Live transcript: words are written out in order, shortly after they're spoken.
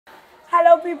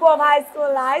Hello people of high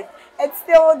school life. It's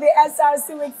still the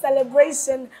SRC week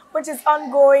celebration which is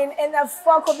ongoing in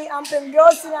Afua, Kobi, Ampem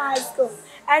Girls Senior High School.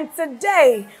 And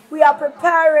today we are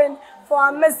preparing for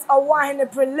our Miss Owoahene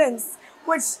prelims,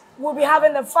 which will be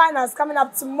having the finals coming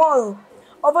up tomorrow.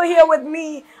 Over here with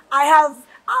me, I have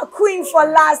our queen for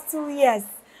last 2 years,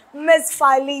 Miss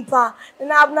Philippa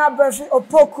Nabna Burfi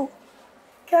Opoku.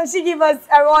 Can she give us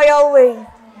a royal way?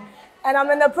 And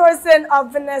I'm in the person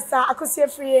of Vanessa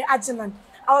Akosiefrie Ajiman.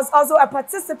 I was also a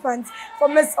participant for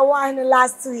Miss Owoahene in the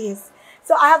last 2 years.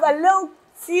 So I have a little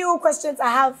few questions I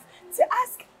have to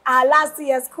ask our last 2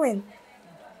 years queen.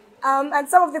 And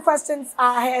some of the questions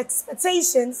are her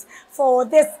expectations for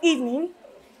this evening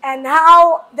and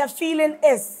how the feeling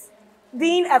is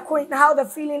being a queen, how the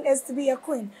feeling is to be a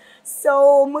queen.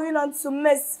 So moving on to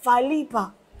Miss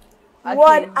Philippa. Okay.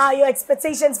 What are your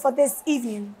expectations for this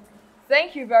evening?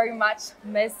 Thank you very much,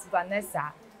 Miss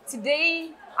Vanessa.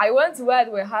 Today, I went to where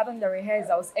we're having the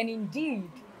rehearsals, and indeed,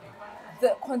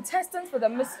 the contestants for the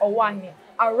Miss Owoahene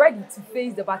are ready to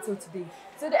face the battle today.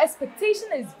 So the expectation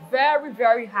is very,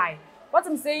 very high. What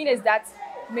I'm saying is that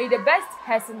may the best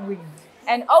person win.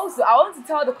 And also, I want to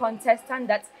tell the contestant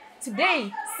that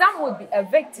today, some will be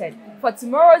evicted for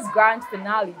tomorrow's grand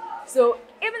finale. So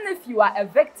even if you are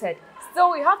evicted,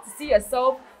 still you have to see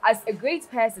yourself as a great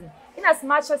person, in as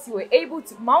much as you were able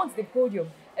to mount the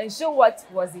podium and show what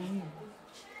was in you.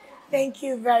 Thank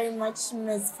you very much,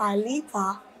 Miss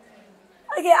Philippa.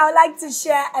 Okay, I would like to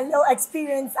share a little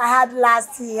experience I had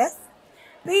last year.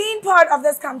 Being part of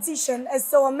this competition is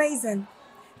so amazing.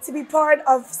 To be part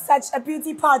of such a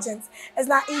beauty pageant is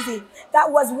not easy.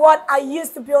 That was what I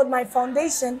used to build my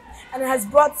foundation, and it has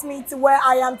brought me to where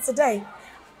I am today.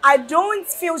 I don't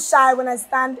feel shy when I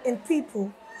stand in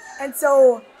people. And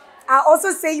so I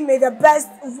also say may the best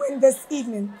win this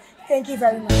evening. Thank you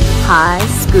very much. High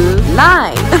School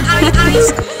Live.